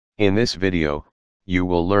In this video, you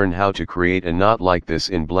will learn how to create a knot like this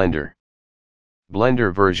in Blender.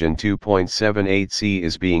 Blender version 2.78c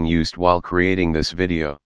is being used while creating this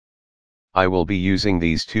video. I will be using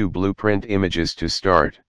these two blueprint images to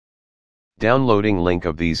start. Downloading link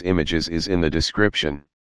of these images is in the description.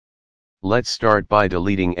 Let's start by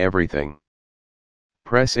deleting everything.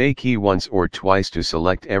 Press A key once or twice to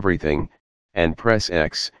select everything, and press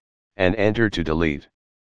X, and enter to delete.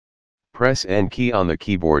 Press N key on the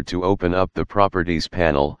keyboard to open up the Properties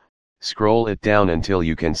panel, scroll it down until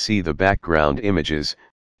you can see the background images,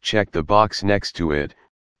 check the box next to it,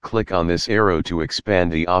 click on this arrow to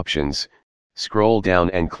expand the options, scroll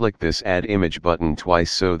down and click this Add Image button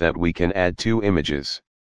twice so that we can add two images.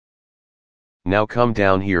 Now come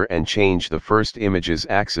down here and change the first image's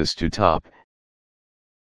axis to top,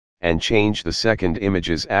 and change the second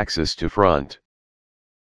image's axis to front.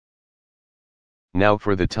 Now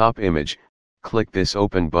for the top image, click this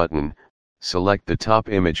Open button, select the top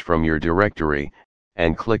image from your directory,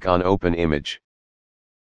 and click on Open Image.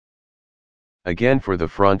 Again for the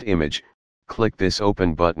front image, click this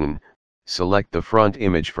Open button, select the front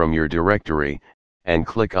image from your directory, and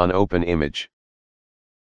click on Open Image.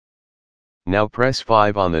 Now press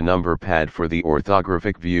 5 on the number pad for the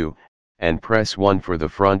orthographic view, and press 1 for the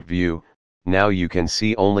front view. Now you can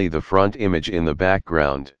see only the front image in the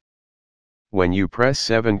background. When you press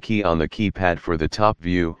 7 key on the keypad for the top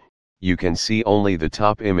view, you can see only the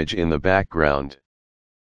top image in the background.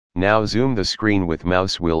 Now zoom the screen with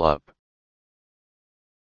mouse wheel up.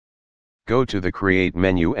 Go to the Create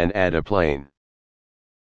menu and add a plane.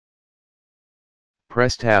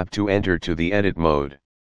 Press Tab to enter to the Edit mode.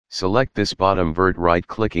 Select this bottom vert,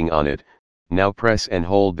 right-clicking on it. Now press and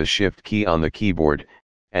hold the Shift key on the keyboard,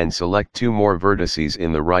 and select two more vertices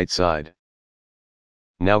in the right side.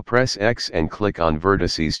 Now press X and click on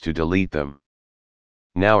vertices to delete them.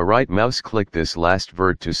 Now right mouse click this last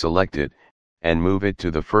vert to select it, and move it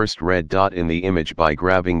to the first red dot in the image by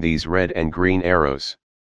grabbing these red and green arrows.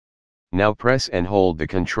 Now press and hold the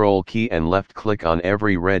Control key and left click on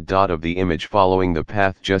every red dot of the image following the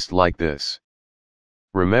path just like this.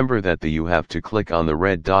 Remember that you have to click on the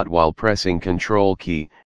red dot while pressing Control key,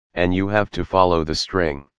 and you have to follow the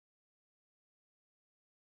string.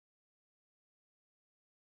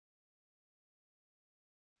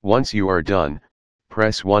 Once you are done,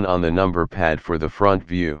 press 1 on the number pad for the front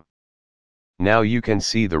view. Now you can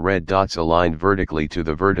see the red dots aligned vertically to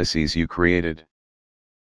the vertices you created.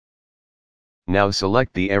 Now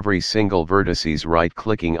select every single vertices,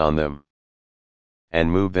 right-clicking on them,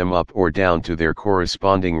 and move them up or down to their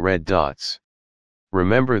corresponding red dots.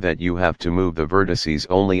 Remember that you have to move the vertices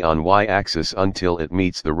only on Y-axis until it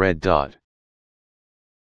meets the red dot.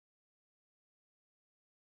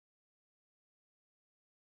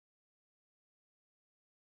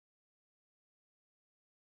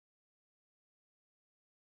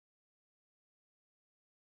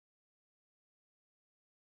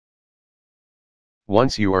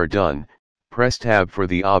 Once you are done, press Tab for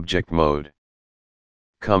the object mode.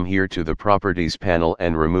 Come here to the Properties panel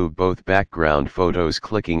and remove both background photos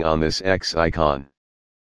clicking on this X icon.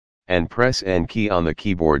 And press N key on the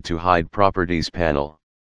keyboard to hide Properties panel.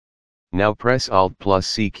 Now press Alt plus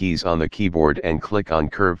C keys on the keyboard and click on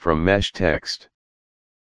Curve from Mesh Text.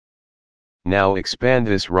 Now expand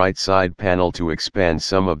this right side panel to expand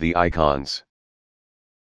some of the icons.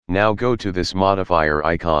 Now go to this modifier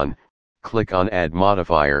icon, click on Add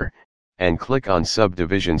Modifier, and click on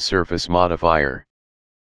Subdivision Surface Modifier.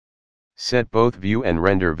 Set both view and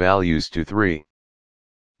render values to 3.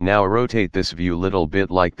 Now rotate this view little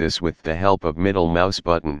bit like this with the help of middle mouse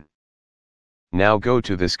button. Now go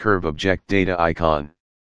to this curve object data icon.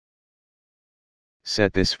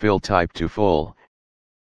 Set this fill type to full,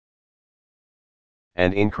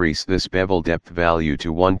 and increase this bevel depth value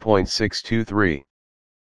to 1.623.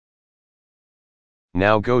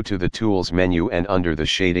 Now go to the Tools menu and under the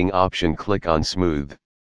Shading option click on Smooth.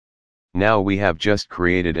 Now we have just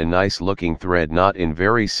created a nice looking thread knot in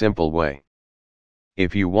very simple way.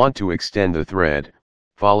 If you want to extend the thread,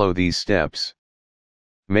 follow these steps.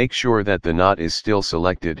 Make sure that the knot is still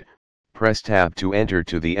selected, press Tab to enter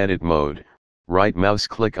to the Edit mode, right mouse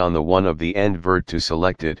click on the one of the end vert to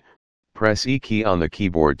select it, press E key on the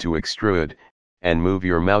keyboard to extrude, and move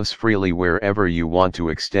your mouse freely wherever you want to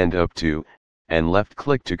extend up to, and left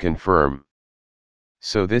click to confirm.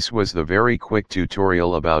 So this was the very quick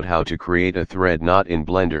tutorial about how to create a thread knot in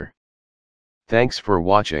Blender. Thanks for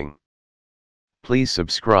watching. Please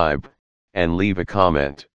subscribe, and leave a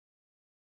comment.